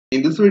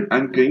In this video, I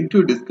am going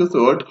to discuss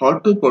about how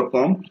to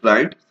perform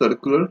right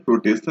circular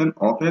rotation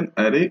of an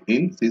array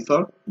in C#.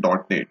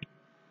 .NET.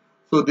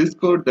 So this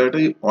code that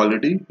I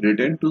already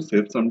written to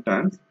save some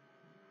time.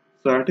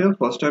 So at here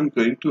first I am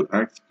going to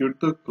execute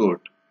the code.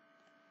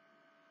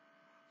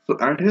 So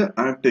at here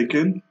I have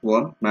taken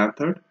one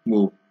method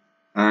move,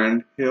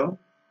 and here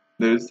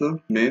there is a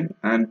main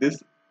and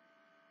this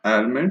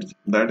elements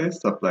that is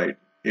supplied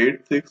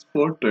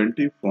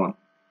 86421.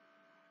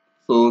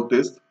 So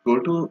this go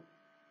to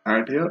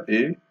add here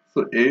A.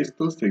 So A is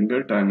the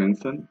single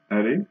dimension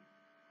array,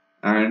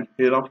 and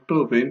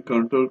hereafter when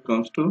control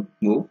comes to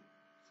move,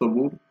 so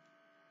move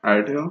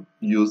add here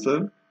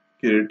user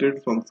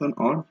created function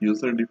or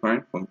user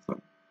defined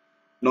function.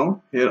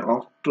 Now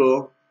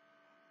hereafter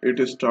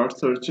it starts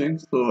searching,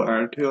 so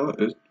add here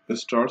it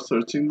starts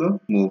searching the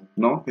move.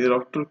 Now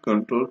hereafter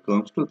control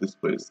comes to this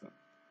position.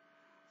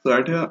 So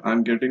at here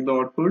I'm getting the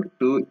output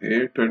to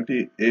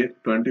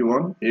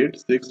A21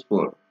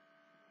 864.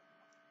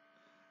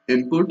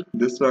 Input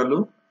this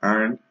value,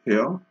 and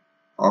here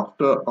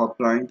after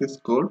applying this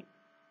code,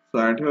 so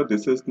at here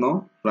this is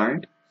now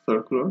right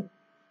circular,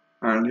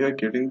 and here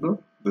getting the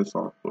this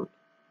output.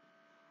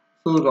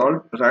 So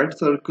right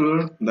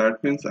circular,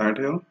 that means at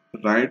here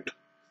right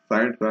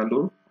side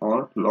value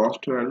or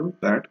lost value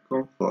that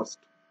come first.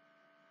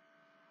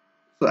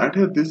 So at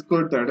here this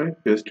code that I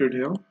pasted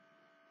here,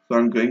 so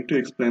I'm going to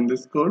explain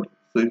this code.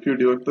 So if you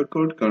debug the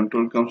code,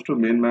 control comes to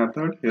main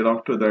method,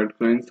 hereafter that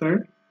go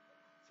inside.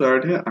 So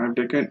at here I have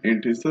taken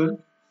integer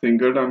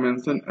single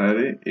dimension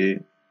array A,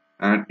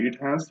 and it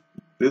has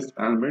this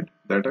element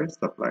that I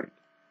supplied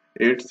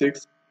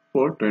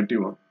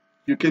 86421.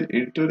 You can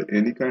enter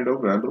any kind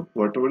of value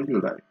whatever you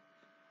like.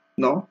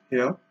 Now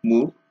here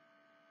move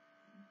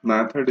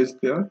method is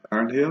there,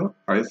 and here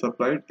I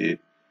supplied A.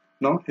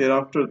 Now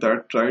hereafter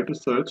that try to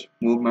search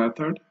move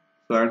method,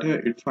 so at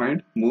here it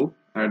find move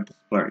at this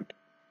point,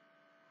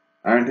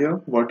 and here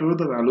whatever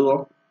the value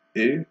of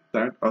A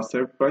that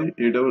accept by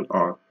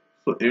ARR.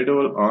 So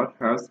ARR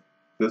has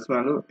this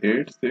value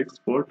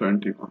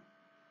 86421.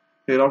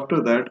 Hereafter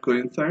that go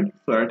inside.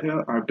 So at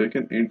here I have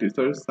taken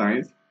integer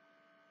size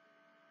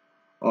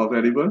of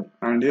variable,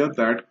 and here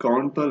that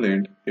count the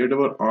length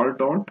ARR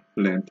dot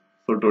length.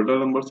 So total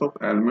numbers of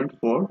element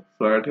 4.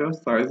 So at here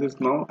size is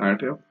now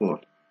at here 4.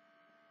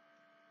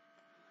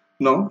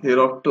 Now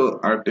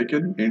hereafter I have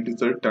taken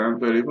integer temp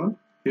variable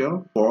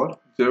here for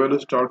j value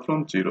start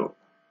from 0.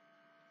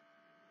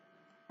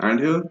 And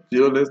here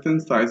 0 less than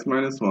size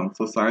minus 1.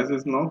 So size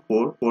is now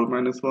 4. 4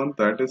 minus 1,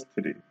 that is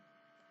 3.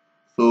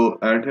 So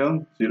at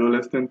here 0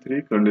 less than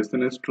 3,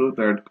 condition is true,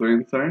 that go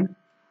inside.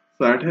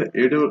 So at here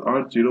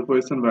ARR 0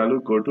 position value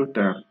go to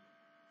 10.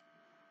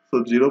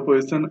 So 0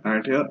 position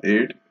at here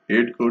 8.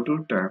 8 go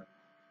to 10.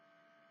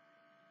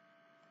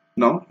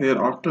 Now here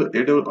after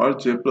ARR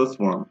j plus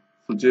 1.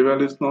 So j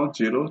value is now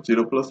 0.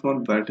 0 plus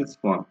 1, that is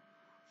 1.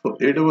 So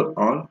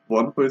ARR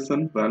 1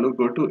 position value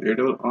go to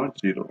ARR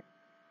 0.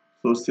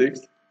 So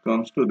 6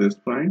 comes to this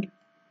point,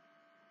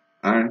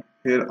 and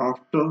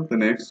hereafter the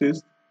next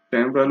is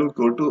temp value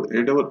go to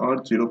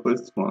ARR 0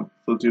 plus 1.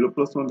 So 0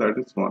 plus 1, that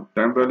is 1.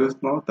 Temp value is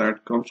now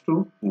that comes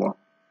to 1.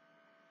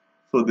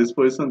 So this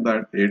position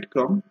that 8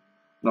 come.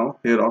 Now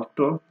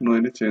hereafter no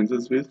any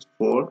changes with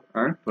 4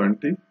 and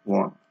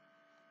 21.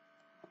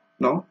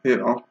 Now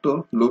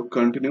hereafter loop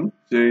continue,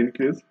 j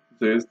increase,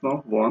 j is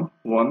now 1.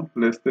 1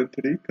 less than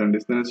 3,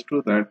 condition is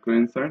true, that go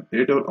inside.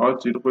 ARR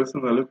 0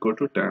 position value go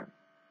to 10.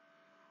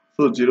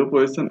 So 0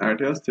 position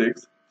at here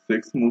 6.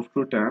 6 move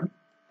to 10.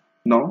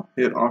 Now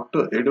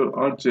hereafter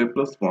ARR j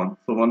plus 1.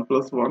 So 1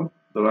 plus 1,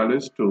 the value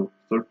is 2.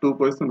 So 2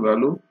 position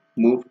value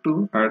move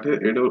to at here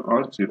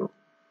ARR 0.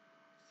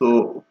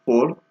 So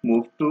 4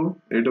 move to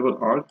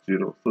ARR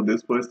 0. So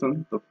this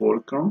position the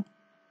 4 come,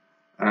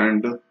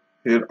 and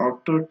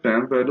hereafter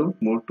temp value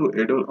move to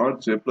ARR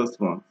j plus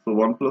 1. So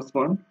 1 plus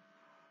 1,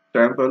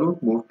 temp value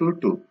move to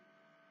 2.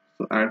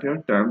 So at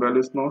here temp value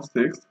is now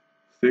 6.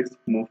 6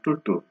 move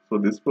to 2. So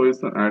this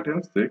position at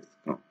here 6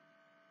 come.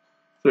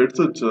 So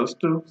it's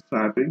just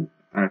swapping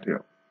at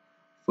here.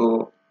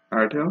 So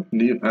at here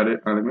new array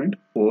element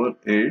 4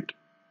 8,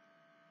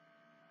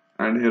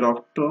 and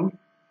hereafter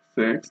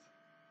 6,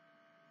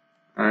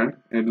 and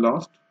in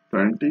last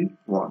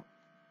 21.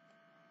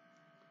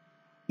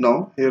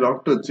 Now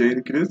hereafter j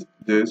increase,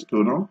 j is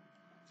 2 now.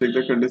 Check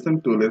the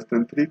condition, 2 less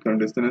than 3,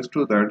 condition is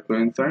true, that go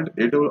inside.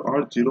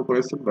 ARR 0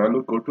 position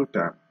value go to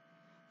 10.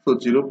 So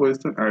 0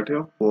 position at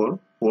here 4.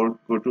 4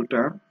 go to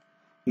 10.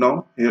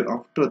 Now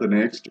hereafter the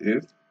next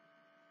is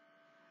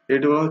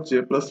ARR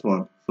j plus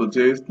 1. So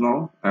j is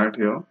now at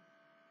here.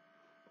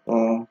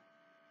 J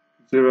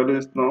value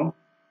is now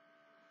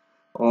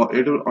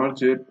ARR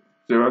j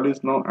value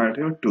is now at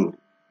here 2.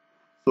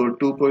 So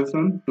 2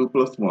 position 2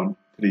 plus 1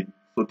 3.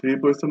 So 3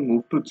 position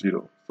move to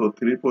 0. So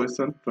 3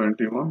 position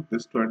 21.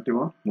 This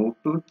 21 move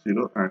to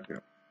 0 at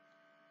here.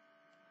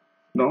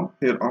 Now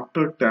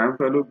hereafter temp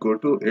value go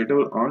to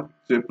ARR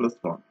j plus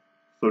 1.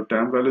 So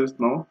temp value is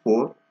now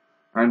 4,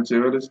 and j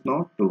value is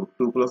now 2.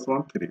 2 plus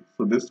 1 3.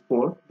 So this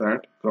 4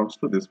 that comes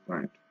to this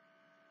point.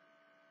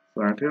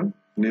 So at here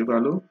new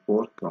value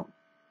 4 come.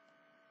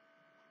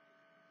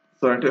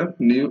 So at here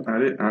new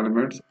array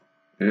elements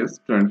is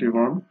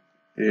 21,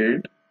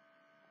 8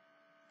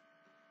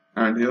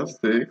 and here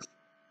 6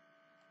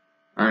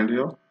 and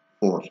here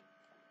 4.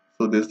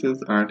 So this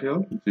is at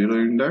here 0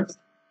 index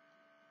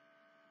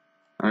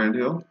and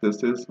here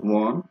this is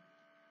 1,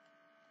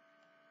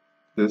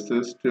 this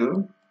is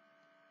 2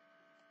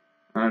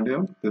 and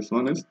here this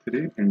one is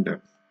 3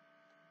 index.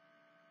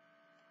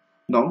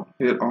 Now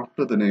here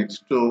after the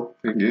next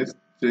thing is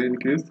j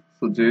increase.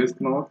 So j is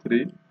now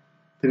 3.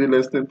 3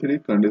 less than 3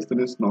 condition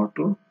is not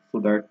true. So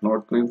that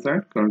not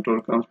coincide. Control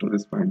comes to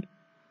this point.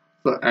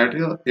 So at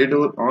here 8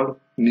 over R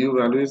new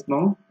value is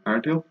now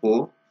at here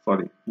 4.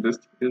 Sorry, this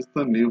is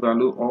the new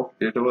value of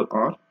 8 over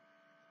R.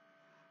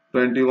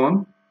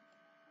 21,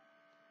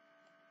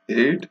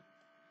 8,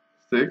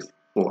 6,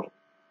 4.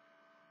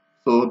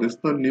 So this is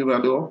the new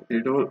value of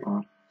 8 over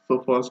R. So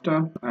first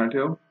time at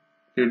here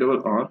 8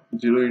 over R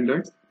 0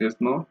 index is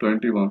now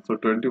 21. So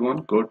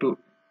 21 go to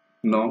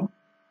now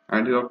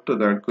and here after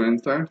that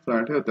coincides. So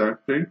at here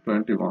that print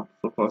 21.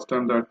 So first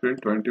time that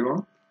print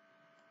 21.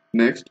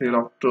 Next here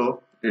after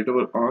 8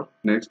 over R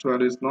next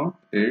value is now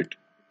 8.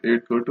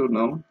 8 go to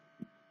num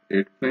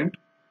 8 print.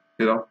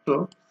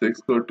 Hereafter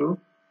 6 go to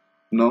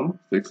num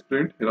 6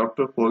 print.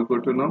 Hereafter 4 go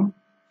to num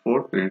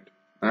 4 print.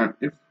 And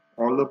if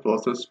all the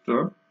process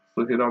done,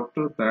 so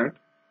hereafter that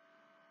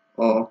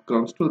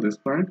comes to this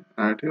point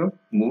at here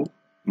move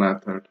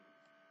method.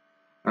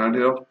 And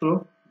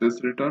hereafter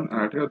this return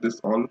at here this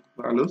all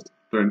values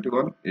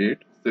 21, 8,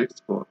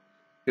 6, 4.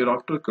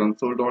 Hereafter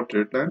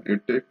console.readline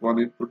it take one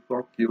input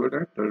from keyword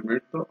and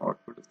terminate the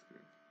output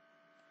screen.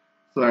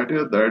 So at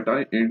here that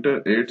I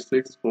enter 8,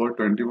 6, 4,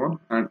 21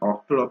 and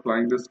after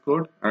applying this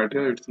code at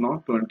here it's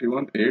now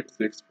 21, 8,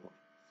 6, 4.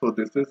 So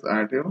this is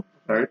at here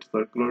right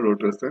circular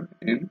rotation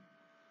in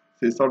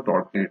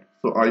C#.NET.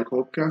 So I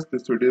hope guys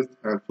this video is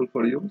helpful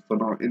for you. So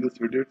now in this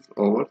video it's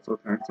over. So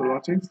thanks for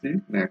watching. See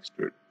you next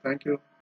video. Thank you.